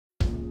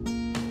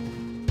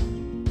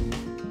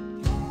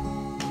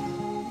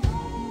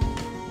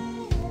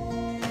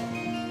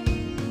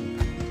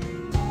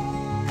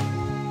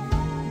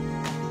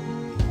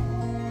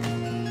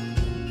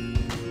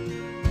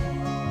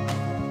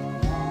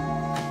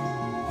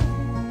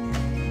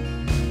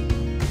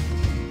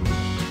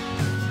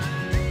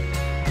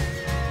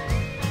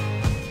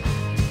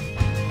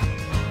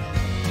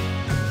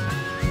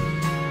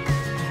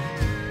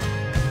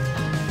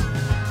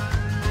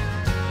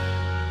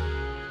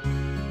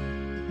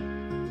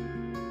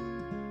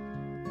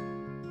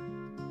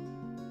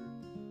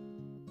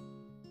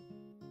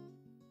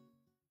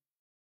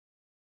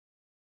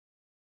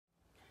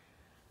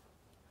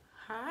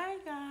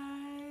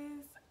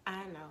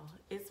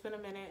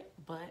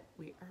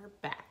we're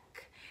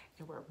back.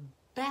 And we're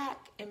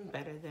back and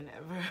better than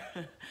ever.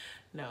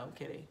 No, I'm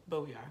kidding,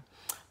 but we are.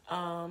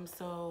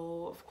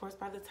 So of course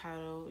by the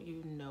title,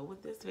 you know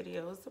what this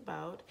video is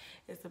about.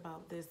 It's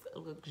about this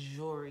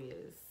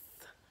luxurious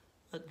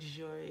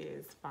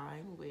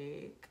fine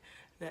wig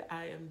that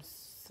I am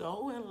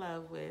so in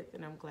love with,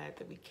 and I'm glad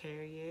that we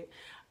carry it.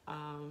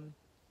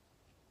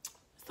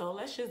 So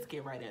let's just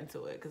get right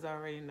into it because I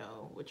already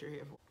know what you're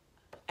here for.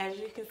 As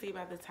you can see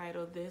by the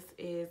title, this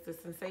is the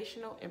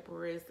Sensational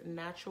Empress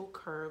Natural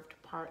Curved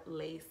Part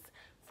Lace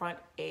Front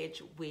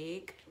Edge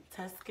Wig,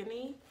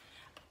 Tuscany.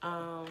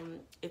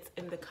 It's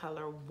in the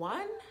color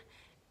 1,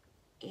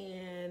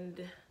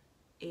 and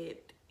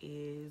it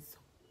is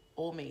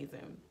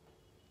amazing.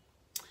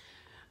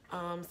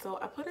 So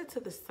I put it to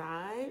the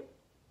side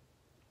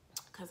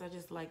because I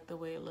just like the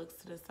way it looks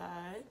to the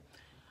side.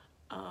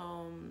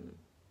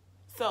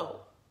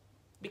 So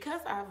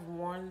because I've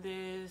worn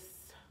this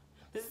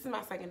is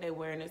my second day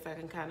wearing this, I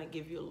can kind of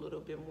give you a little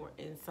bit more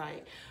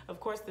insight.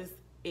 Of course, this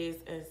is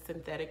a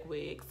synthetic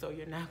wig, so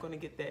you're not going to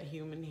get that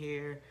human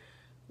hair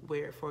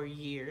wear it for a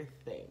year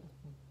thing.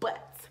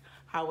 But,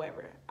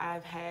 however,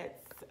 I've had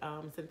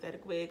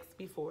synthetic wigs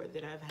before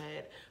that I've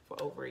had for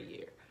over a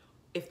year,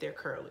 if they're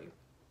curly.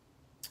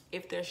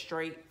 If they're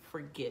straight,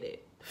 forget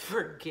it.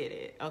 Forget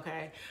it,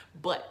 okay?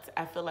 But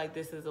I feel like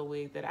this is a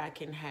wig that I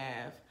can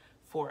have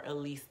for at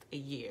least a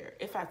year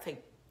if I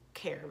take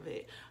care of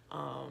it.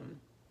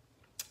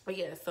 But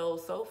yeah,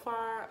 so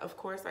far, of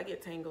course, I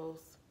get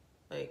tangles.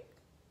 Like,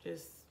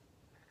 just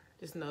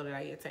know that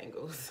I get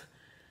tangles.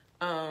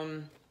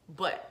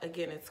 But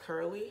again, it's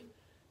curly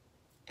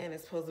and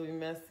it's supposed to be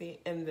messy,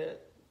 and the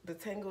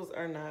tangles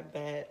are not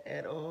bad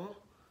at all.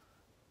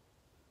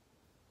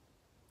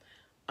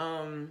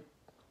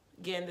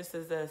 Again, this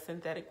is a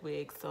synthetic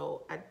wig,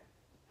 so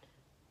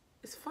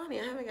it's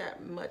funny, I haven't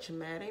got much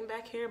matting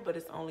back here, but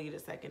it's only the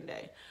second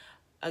day.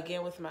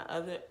 Again, with my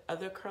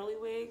other curly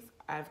wigs,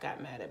 I've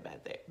got matted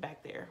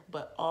back there.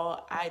 But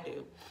all I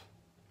do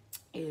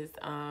is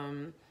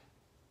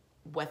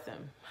wet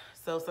them.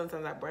 So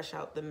sometimes I brush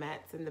out the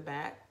mats in the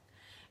back,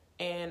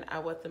 and I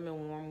wet them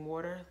in warm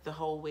water. The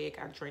whole wig,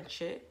 I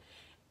drench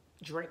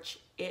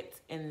it,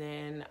 and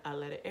then I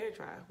let it air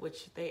dry,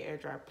 which they air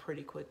dry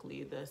pretty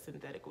quickly, the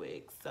synthetic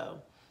wigs.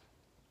 So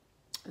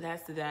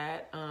that's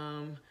that.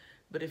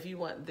 But if you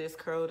want this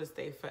curl to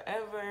stay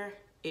forever,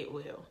 it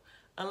will.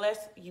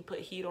 Unless you put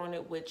heat on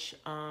it, which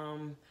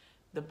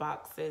the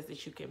box says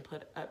that you can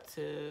put up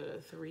to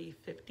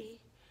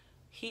 350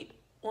 heat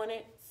on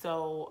it.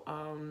 So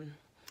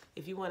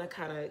if you want to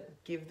kind of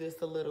give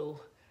this a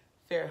little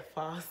fair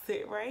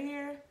faucet right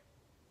here,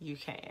 you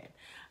can.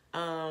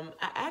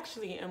 I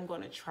actually am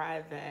going to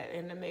try that,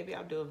 and then maybe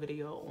I'll do a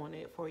video on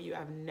it for you.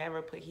 I've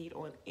never put heat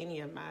on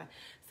any of my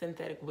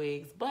synthetic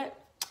wigs, but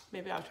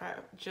maybe I'll try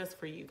it just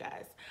for you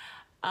guys.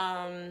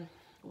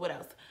 What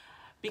else?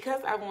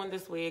 Because I won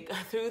this wig,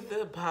 I threw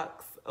the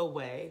box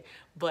away,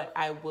 but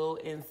I will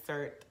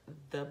insert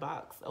the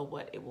box of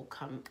what it will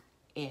come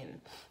in.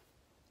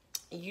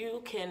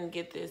 You can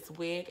get this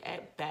wig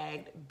at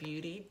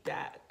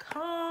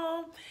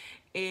baggedbeautydelivery.com.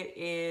 It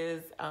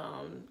is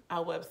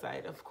our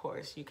website, of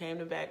course. You came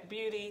to Bagged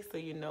Beauty, so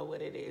you know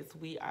what it is.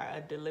 We are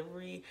a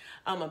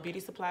beauty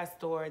supply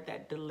store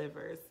that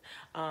delivers.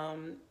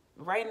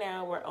 Right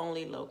now, we're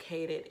only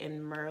located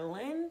in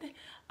Maryland,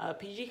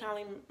 PG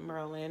County,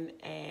 Maryland,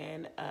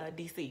 and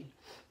DC.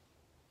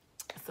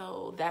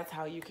 So that's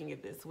how you can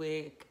get this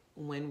wig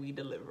when we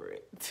deliver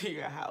it to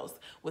your house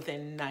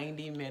within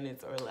 90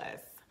 minutes or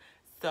less.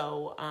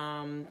 So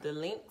the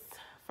links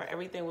for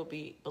everything will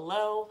be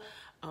below.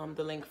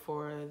 The link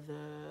for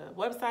the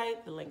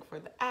website, the link for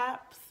the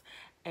apps,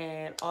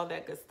 and all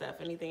that good stuff.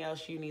 Anything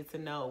else you need to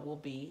know will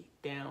be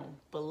down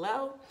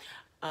below.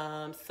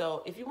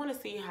 So if you want to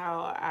see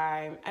how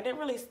I didn't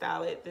really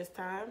style it this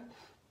time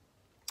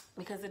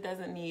because it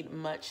doesn't need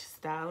much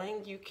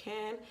styling. You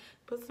can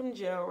put some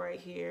gel right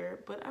here,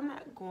 but I'm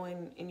not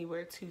going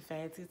anywhere too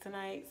fancy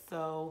tonight.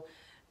 So,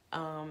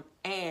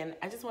 and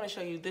I just want to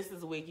show you, this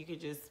is a wig you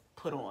could just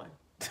put on.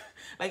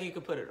 Like, you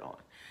could put it on.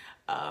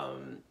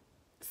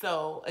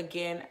 So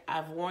again,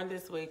 I've worn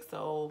this wig,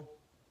 so,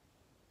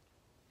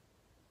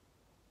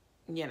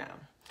 you know.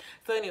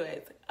 So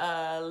anyways,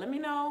 let me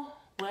know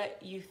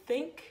what you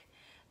think,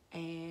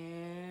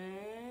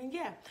 and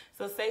yeah,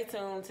 so stay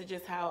tuned to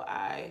just how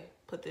I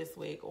put this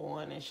wig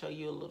on and show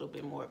you a little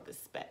bit more of the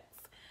specs.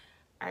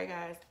 All right,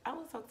 guys, I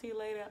will talk to you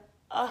later.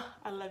 Oh,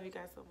 I love you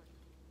guys so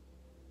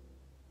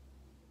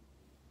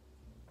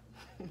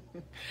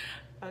much.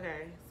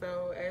 Okay,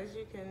 so as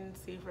you can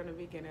see from the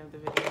beginning of the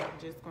video, I'm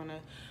just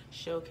gonna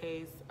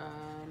showcase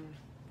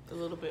a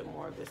little bit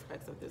more of the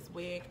specs of this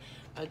wig.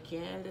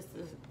 Again, this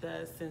is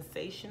the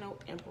Sensational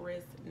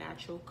Empress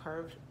Natural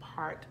Curved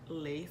Part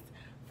Lace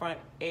Front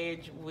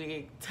Edge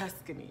Wig,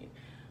 Tuscany.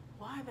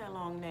 Why that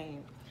long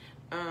name?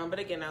 But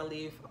again, I'll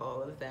leave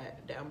all of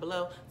that down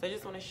below. So I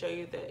just want to show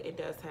you that it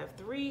does have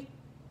two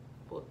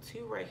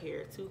right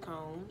here, 2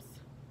 combs.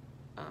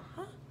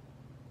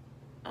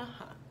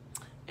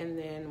 And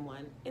then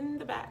one in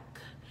the back.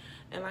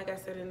 And like I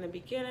said in the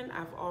beginning,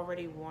 I've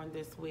already worn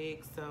this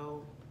wig,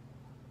 so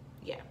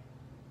yeah.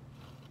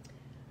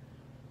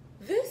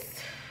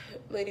 This,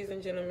 ladies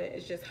and gentlemen,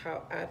 is just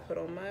how I put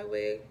on my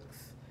wigs.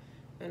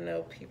 I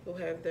know people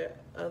have their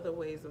other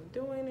ways of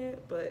doing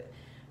it, but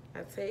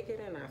I take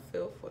it and I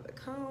feel for the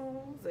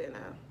combs and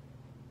I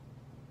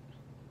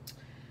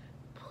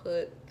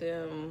put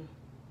them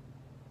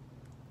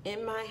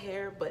in my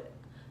hair, but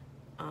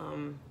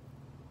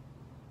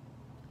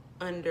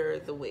under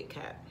the wig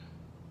cap.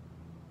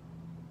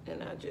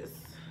 And I just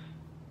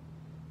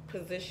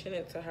position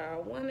it to how I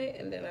want it,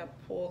 and then I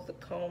pull the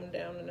comb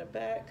down in the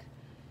back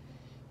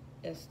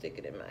and stick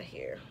it in my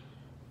hair.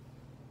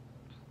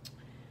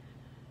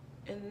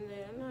 And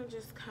then I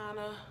just kind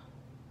of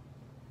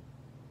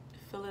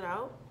fill it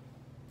out.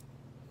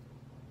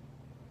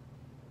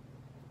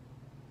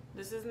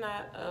 This is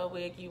not a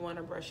wig you want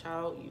to brush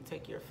out. You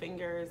take your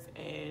fingers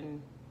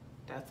and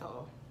that's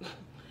all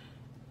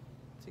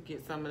to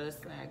get some of the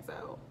snags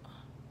out.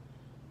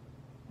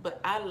 But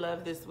I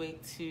love this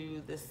wig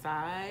to the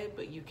side,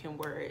 but you can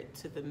wear it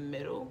to the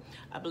middle.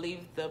 I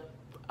believe the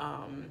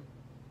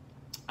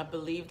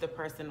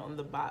person on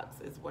the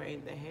box is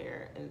wearing the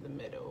hair in the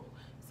middle,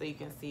 so you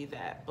can see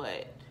that.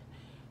 But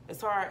as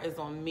far as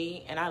on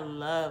me, and I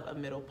love a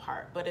middle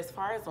part, but as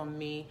far as on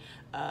me,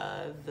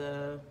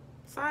 the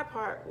side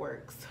part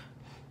works.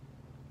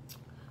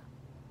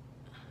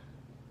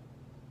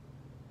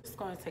 Just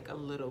going to take a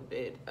little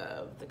bit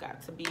of the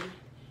Got2b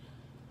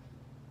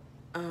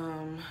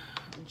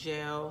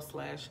gel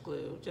 /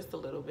 glue, just a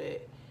little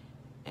bit,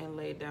 and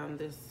lay down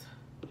this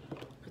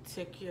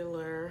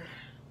particular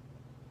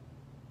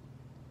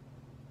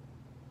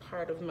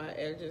part of my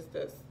edges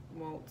that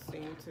won't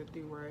seem to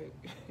do right.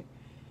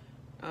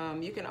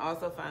 You can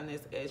also find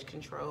this edge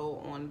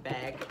control on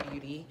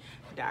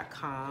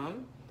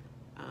baggedbeautydelivery.com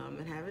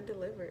and have it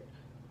delivered.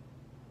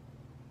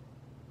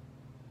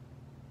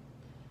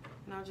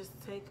 And I'll just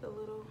take a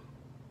little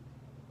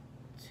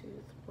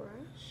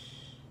toothbrush.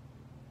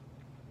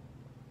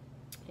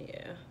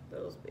 Yeah,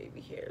 those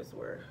baby hairs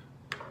were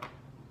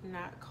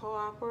not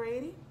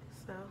cooperating,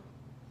 so.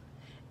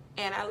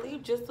 And I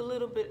leave just a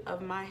little bit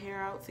of my hair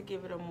out to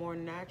give it a more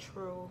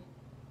natural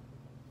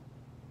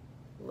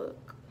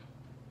look.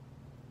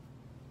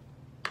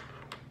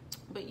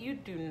 But you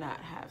do not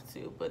have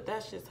to, but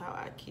that's just how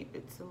I keep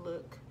it to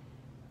look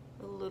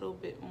a little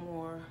bit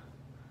more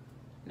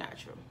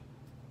natural.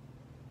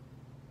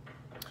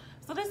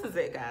 So this is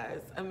it,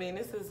 guys. I mean,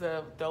 this is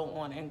a don't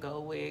want and go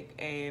wig,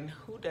 and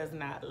who does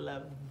not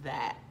love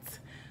that?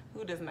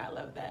 Who does not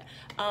love that?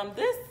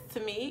 This, to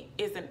me,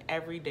 is an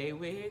everyday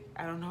wig.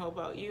 I don't know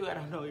about you. I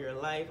don't know your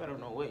life. I don't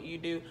know what you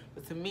do.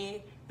 But to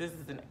me, this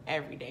is an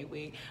everyday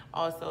wig.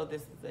 Also,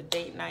 this is a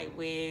date night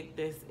wig.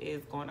 This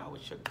is going out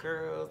with your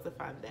girls to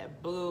find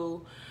that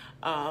boo.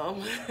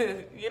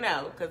 You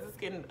know, because it's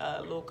getting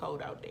a little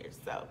cold out there.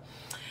 So,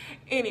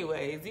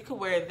 anyways, you can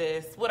wear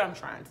this. What I'm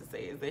trying to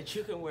say is that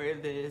you can wear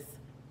this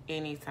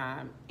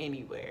anytime,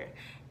 anywhere,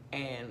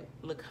 and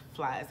look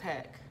fly as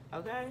heck,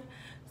 okay?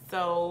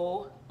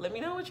 So let me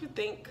know what you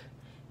think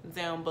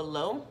down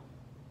below.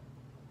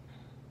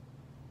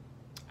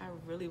 I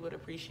really would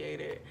appreciate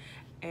it.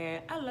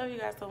 And I love you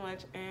guys so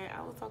much, and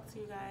I will talk to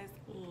you guys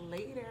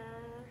later.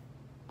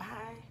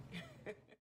 Bye.